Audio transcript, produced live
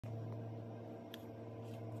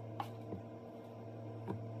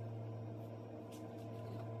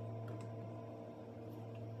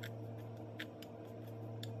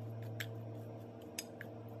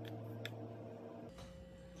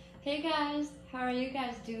Hey guys, how are you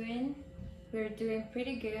guys doing? We're doing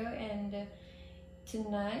pretty good, and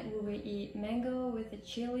tonight we will eat mango with the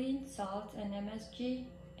chili, salt, and MSG,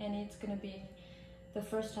 and it's gonna be the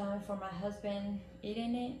first time for my husband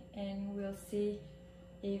eating it, and we'll see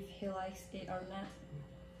if he likes it or not.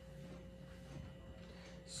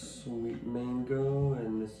 Sweet mango,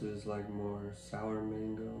 and this is like more sour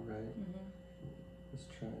mango, right? Mm-hmm. Let's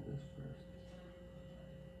try this first.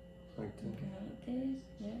 Like You can eat this,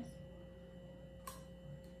 yes.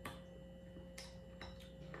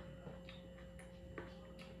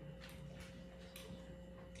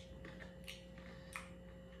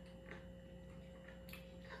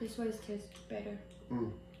 This one tastes better.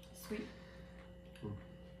 Sweet.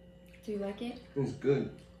 Do you like it? It's good.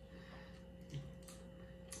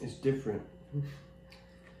 It's different.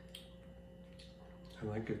 I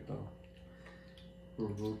like it though.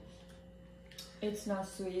 It's not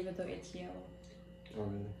sweet even though it's yellow. Oh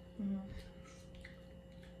really?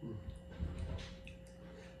 A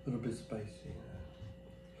little bit spicy.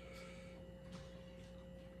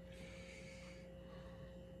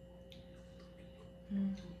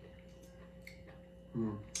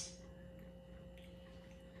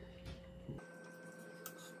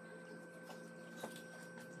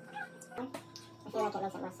 I feel like it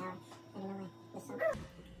makes it more sour. I don't know why. The salt.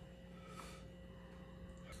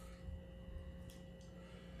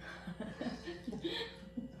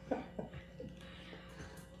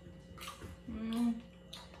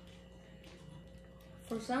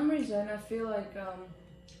 For some reason, I feel like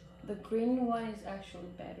the green one is actually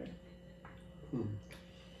better.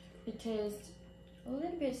 It tastes a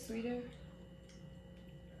little bit sweeter.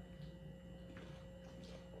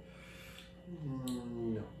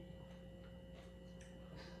 No.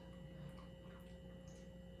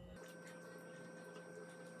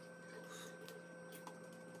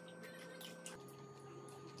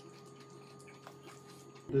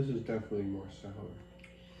 This is definitely more sour.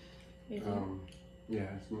 Is it?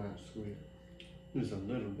 Yeah, it's not sweet. Just a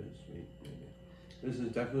little bit sweet, maybe. This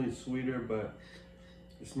is definitely sweeter, but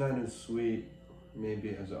it's not as sweet,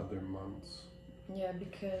 maybe, as other months. Yeah,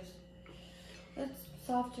 because it's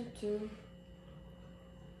softer too.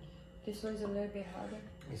 This one's a little bit harder.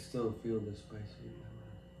 I still feel the spicy.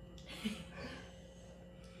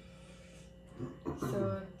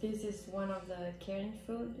 So this is one of the canned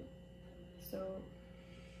food. So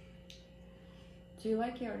do you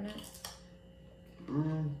like it or not?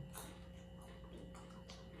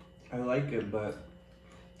 I like it, but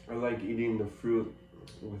I like eating the fruit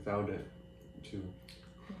without it too.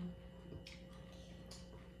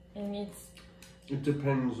 And It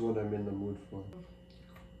depends what I'm in the mood for.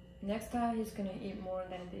 next time he's gonna eat more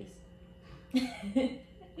than this.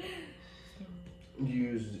 You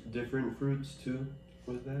use different fruits too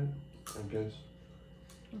with that, I guess.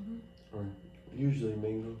 Or usually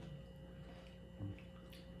mango.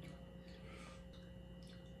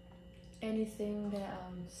 Anything that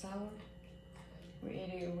sour, we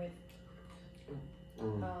eat it with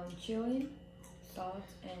chili, salt,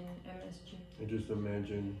 and MSG. I just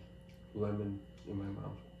imagine lemon in my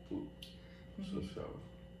mouth. So sour.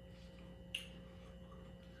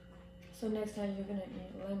 So next time you're gonna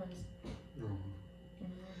eat lemons.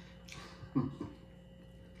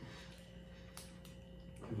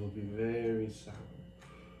 It will be very sour.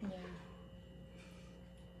 Yeah.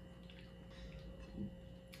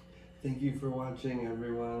 Thank you for watching,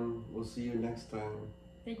 everyone. We'll see you next time.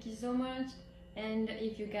 Thank you so much. And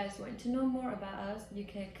if you guys want to know more about us, you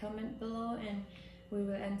can comment below and we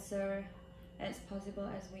will answer as possible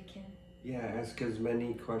as we can. Yeah, ask as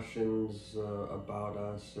many questions about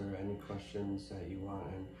us or any questions that you want,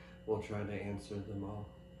 and we'll try to answer them all.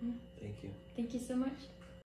 Thank you. Thank you so much.